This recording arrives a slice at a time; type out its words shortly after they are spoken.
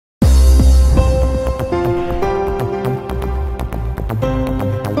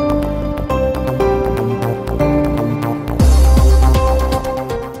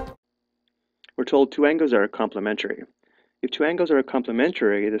told two angles are complementary. If two angles are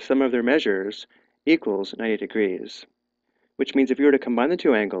complementary, the sum of their measures equals 90 degrees, which means if you were to combine the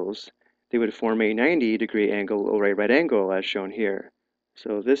two angles, they would form a 90-degree angle or a right angle as shown here.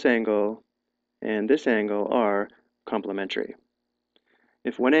 So this angle and this angle are complementary.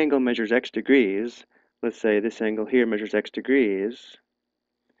 If one angle measures x degrees, let's say this angle here measures x degrees,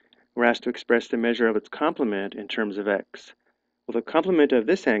 we're asked to express the measure of its complement in terms of x. Well, the complement of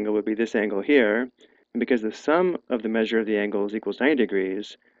this angle would be this angle here, and because the sum of the measure of the angles equals 90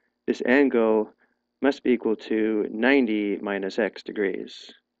 degrees, this angle must be equal to 90 minus x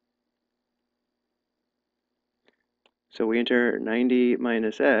degrees. So we enter 90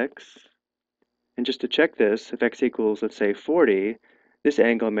 minus x, and just to check this, if x equals, let's say, 40, this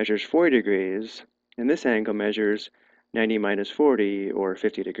angle measures 40 degrees, and this angle measures 90 minus 40, or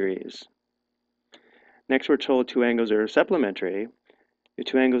 50 degrees. Next, we're told two angles are supplementary. If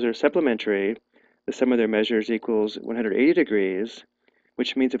two angles are supplementary, the sum of their measures equals 180 degrees,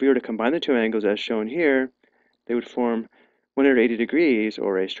 which means if we were to combine the two angles as shown here, they would form 180 degrees,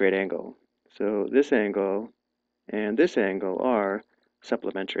 or a straight angle. So this angle and this angle are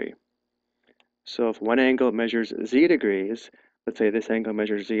supplementary. So if one angle measures z degrees, let's say this angle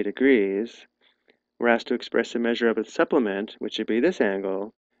measures z degrees, we're asked to express the measure of its supplement, which would be this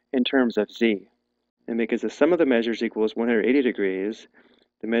angle, in terms of z. And because the sum of the measures equals 180 degrees,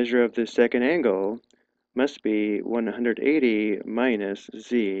 the measure of this second angle must be 180 minus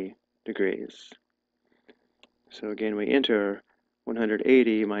z degrees. So again, we enter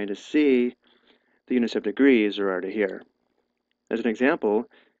 180 minus z. The units of degrees are already here. As an example,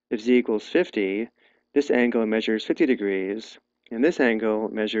 if z equals 50, this angle measures 50 degrees, and this angle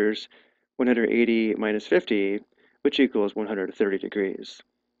measures 180 minus 50, which equals 130 degrees.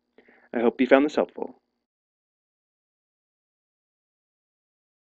 I hope you found this helpful.